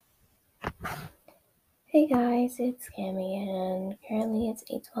Hey guys, it's Cami, and currently it's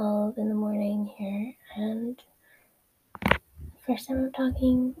 8:12 in the morning here, and first time I'm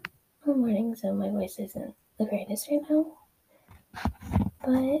talking in the morning, so my voice isn't the greatest right now,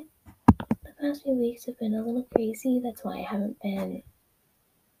 but the past few weeks have been a little crazy. That's why I haven't been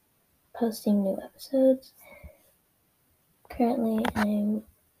posting new episodes. Currently, I'm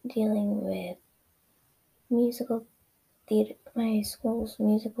dealing with musical theater, my school's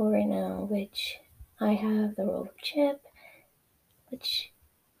musical right now, which I have the role of Chip, which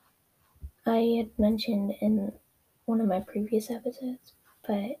I had mentioned in one of my previous episodes,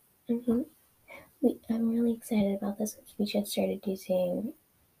 but I mean, I'm really excited about this because we just started using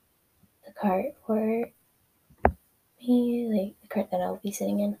the cart for me, like the cart that I'll be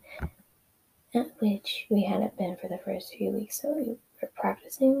sitting in, at which we hadn't been for the first few weeks, so we were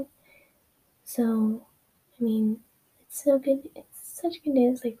practicing. So, I mean, it's so good. It's such good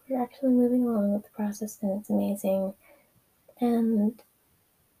news. Like, we're actually moving along with the process, and it's amazing. And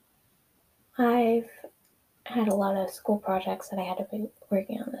I've had a lot of school projects that I had to be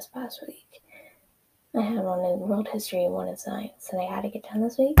working on this past week. I had one in world history and one in science that I had to get done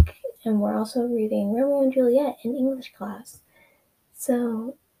this week. And we're also reading Romeo and Juliet in English class.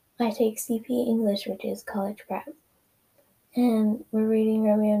 So I take CP English, which is college prep. And we're reading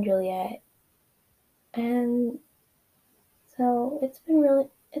Romeo and Juliet. And so it's been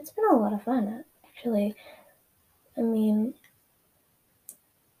a lot of fun, actually. I mean,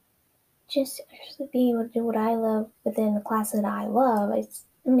 just actually being able to do what I love within a class that I love, it's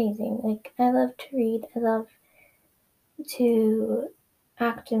amazing. Like, I love to read, I love to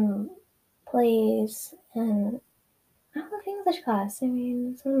act in plays, and I love English class. I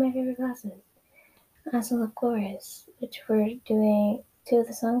mean, it's one of my favorite classes. I also love chorus, which we're doing. Two of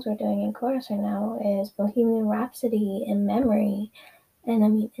the songs we're doing in chorus right now is Bohemian Rhapsody and Memory. And I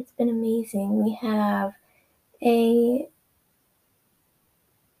mean, it's been amazing. We have a,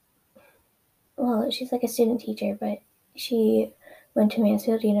 well, she's like a student teacher, but she went to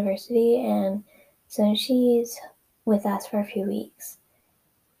Mansfield University, and so she's with us for a few weeks.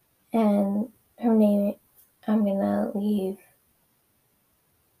 And her name, I'm gonna leave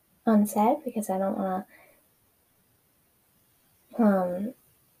unsaid because I don't want to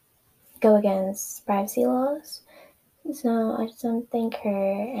go against privacy laws. So I just want to thank her,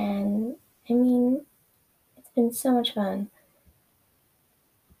 and I mean, it's been so much fun.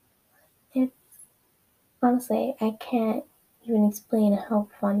 It's honestly, I can't even explain how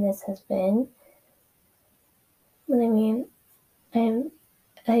fun this has been. But I mean,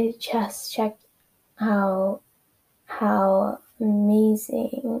 I just checked how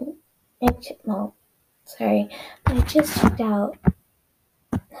amazing. Well, sorry, I just checked out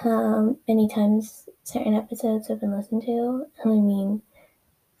how many times certain episodes have been listened to. And I mean,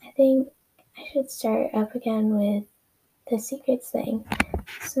 I think I should start up again with the secrets thing.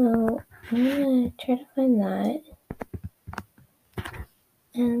 So I'm gonna try to find that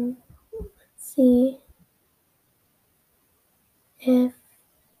and see if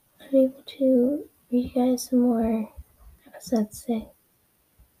I'm able to read you guys some more episodes today.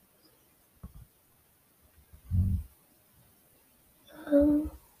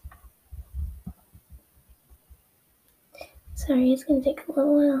 Um, Sorry, it's gonna take a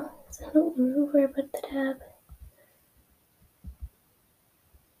little while, so I don't remember where I put the tab.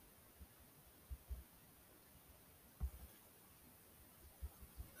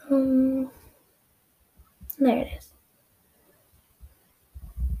 There it is.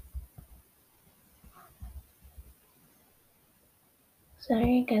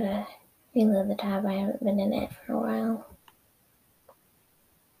 Sorry, I gotta reload the tab. I haven't been in it for a while.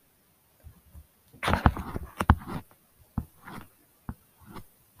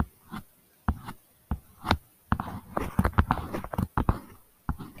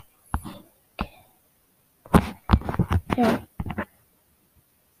 Alright.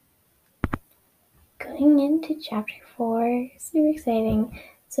 Going into chapter 4, super exciting.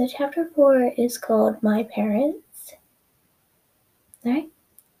 So chapter 4 is called My Parents. Alright.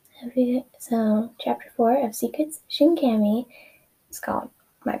 So chapter 4 of Secrets Shinkami is called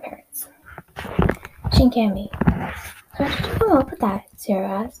My Parents. Shinkami. How did you come up with that?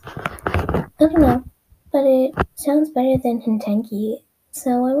 Sarah asked. I don't know, but it sounds better than Hintenki,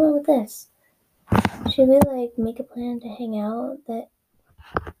 so I went with this. Should we make a plan to hang out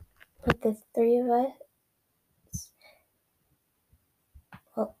with the three of us?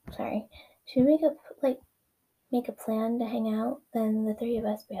 Well, sorry. Should we make a plan to hang out, then the three of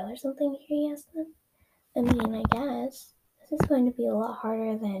us bail or something? He asked them. I mean, I guess this is going to be a lot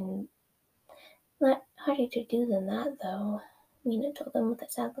harder to do than that, though. Mina told them with a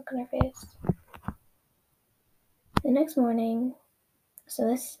sad look on her face. The next morning, so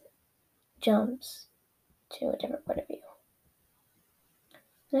this jumps to a different point of view.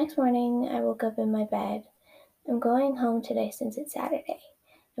 The next morning, I woke up in my bed. I'm going home today since it's Saturday.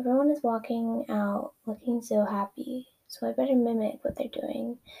 Everyone is walking out looking so happy, so I better mimic what they're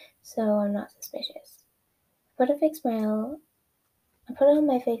doing so I'm not suspicious. I put on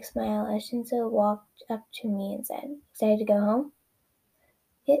my fake smile as Shinzo walked up to me and said, "Excited to go home?"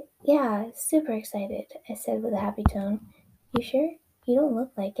 Yeah, super excited, I said with a happy tone. You sure? You don't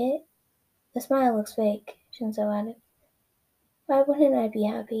look like it. The smile looks fake, Shinzo added. Why wouldn't I be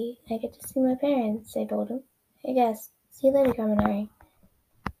happy? I get to see my parents, I told him. I guess. See you later, Kaminari.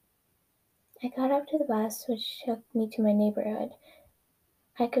 I got up to the bus, which took me to my neighborhood.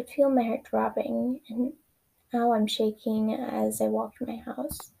 I could feel my heart dropping, and now I'm shaking as I walked to my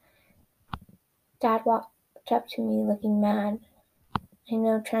house. Dad walked up to me looking mad. I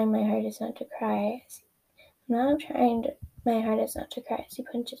know trying my hardest not to cry. Now I'm trying my hardest not to cry as he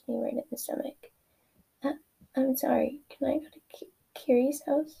punches me right in the stomach. Uh, I'm sorry. Can I go to Kiri's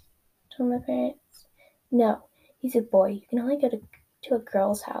house? Told my parents. No, he's a boy. You can only go to a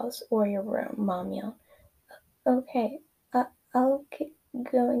girl's house or your room, Mom yelled. Okay, I'll keep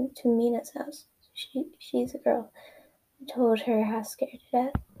going to Mina's house. She's a girl. I told her, half scared to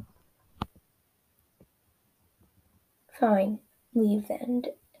death. Fine, leave then,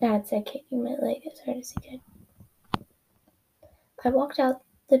 Dad said, kicking my leg as hard as he could. I walked out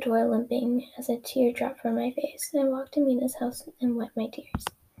the door limping as a tear dropped from my face. I walked to Mina's house and wiped my tears.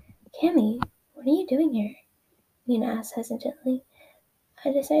 Cammy, what are you doing here? Mina asked hesitantly.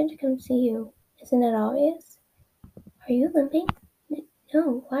 I decided to come see you. Isn't it obvious? Are you limping?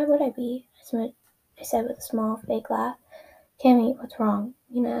 No, why would I be? I said with a small, fake laugh. Cammy, what's wrong?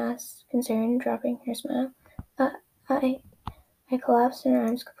 Mina asked, concerned, dropping her smile. Uh, I I collapsed in her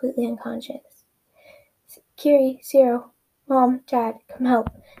arms, completely unconscious. Kiri, Zero, Mom, Dad, come help,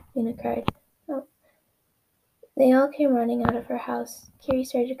 Mina cried. Oh. They all came running out of her house. Kiri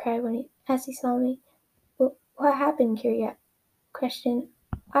started to cry as he saw me. What happened, Kiri questioned.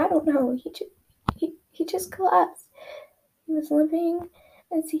 I don't know. He just collapsed. He was limping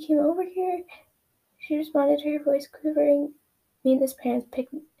as he came over here. She responded, her voice quivering. Mina's parents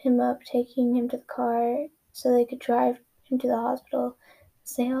picked him up, taking him to the car so they could drive him to the hospital.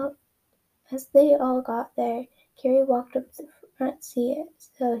 As they all got there, Kiri walked up to the front seat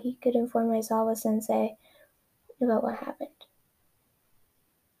so he could inform Aizawa sensei about what happened.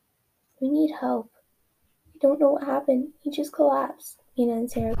 We need help. We don't know what happened. He just collapsed, Mina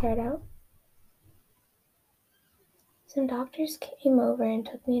and Sarah cried out. Some doctors came over and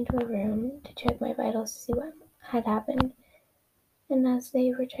took me into a room to check my vitals to see what had happened. And as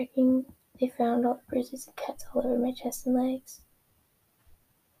they were checking, they found all the bruises and cuts all over my chest and legs.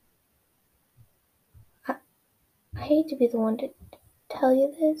 I hate to be the one to tell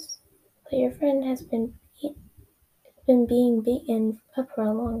you this, but your friend has been being beaten up for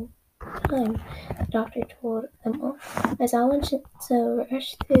a long time, the doctor told them all. As Alan Shinzo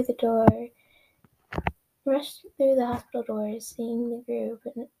rushed through the hospital doors, seeing the group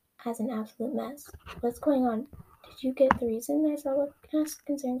as an absolute mess. What's going on? Did you get the reason? Aizawa asked,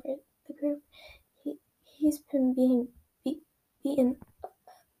 concerned for the group. He's been being beaten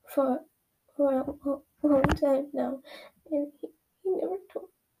for a long time now, and he never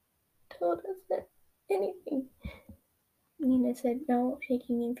told us that anything, Nina said, now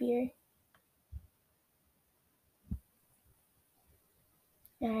shaking in fear.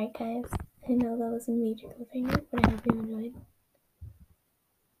 Alright guys, I know that was a major cliffhanger, but I hope you enjoyed.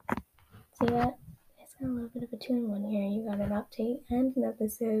 So yeah, it's got a little bit of a 2-in-1 here. You got an update and an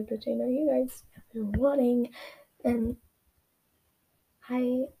episode, which I know you guys have been wanting, and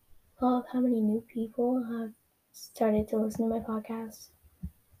I love how many new people have started to listen to my podcast.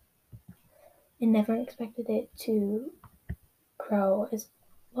 I never expected it to grow as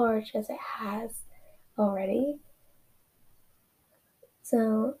large as it has already.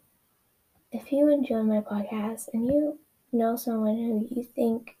 So if you enjoy my podcast and you know someone who you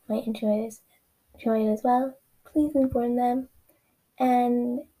think might enjoy it as well, please inform them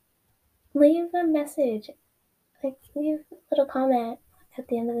and leave a message. Leave a little comment at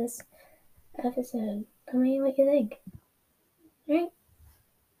the end of this episode. Tell me what you think. Alright?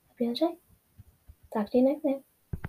 Hope you enjoy. Talk to you next time.